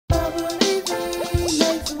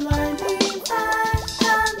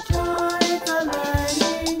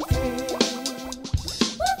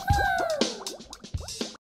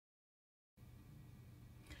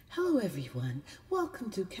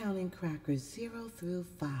Welcome to Counting Crackers 0 through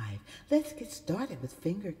 5. Let's get started with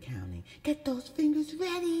finger counting. Get those fingers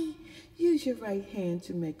ready. Use your right hand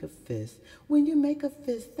to make a fist. When you make a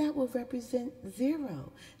fist, that will represent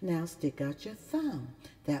 0. Now stick out your thumb.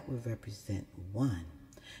 That will represent 1.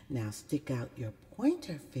 Now stick out your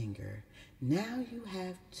pointer finger. Now you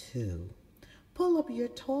have 2. Pull up your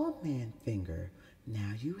tall man finger.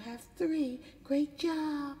 Now you have 3. Great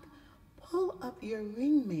job. Pull up your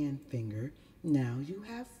ring man finger. Now you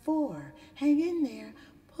have 4. Hang in there.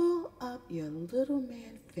 Pull up your little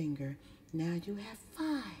man finger. Now you have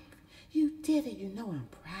 5. You did it. You know I'm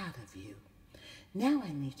proud of you. Now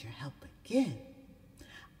I need your help again.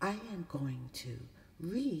 I am going to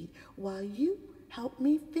read while you help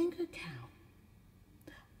me finger count.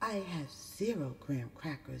 I have 0 graham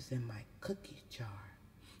crackers in my cookie jar.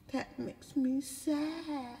 That makes me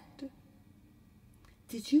sad.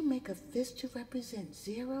 Did you make a fist to represent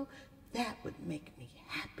 0? That would make me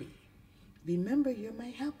happy. Remember, you're my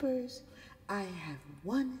helpers. I have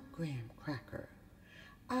 1 graham cracker.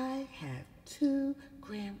 I have 2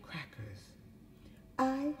 graham crackers.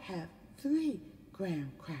 I have 3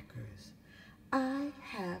 graham crackers. I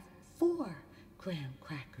have 4 graham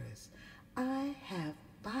crackers. I have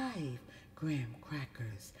 5 graham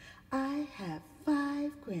crackers. I have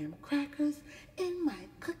 5 graham crackers in my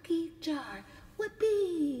cookie jar.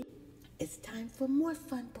 Whoopee! It's time for more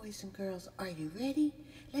fun, boys and girls. Are you ready?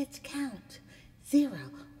 Let's count. 0,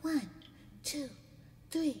 1, 2,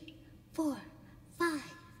 3, 4, 5.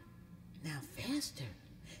 Now faster.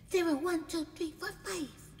 0, 1, 2, 3, 4, 5.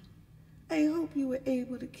 I hope you were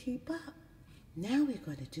able to keep up. Now we're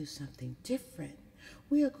going to do something different.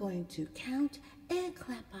 We are going to count and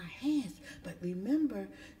clap our hands. But remember,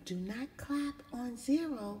 do not clap on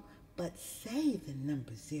 0, but say the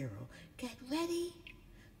number 0. Get ready?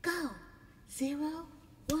 Go. 0,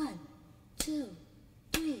 1, 2,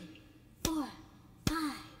 3, 4, 5.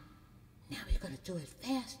 Now we're going to do it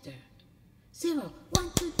faster. 0,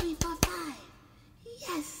 1, 2, 3, 4, 5.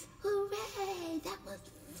 Yes! Hooray! That was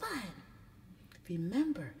fun.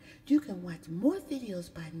 Remember, you can watch more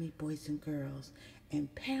videos by me, boys and girls.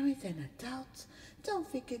 And parents and adults,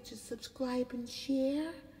 don't forget to subscribe and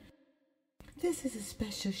share. This is a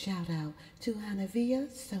special shout out to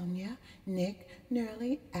Hanavia, Sonia, Nick,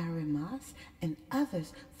 Nerly, Arimas, and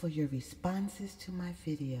others for your responses to my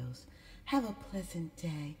videos. Have a pleasant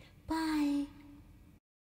day. Bye.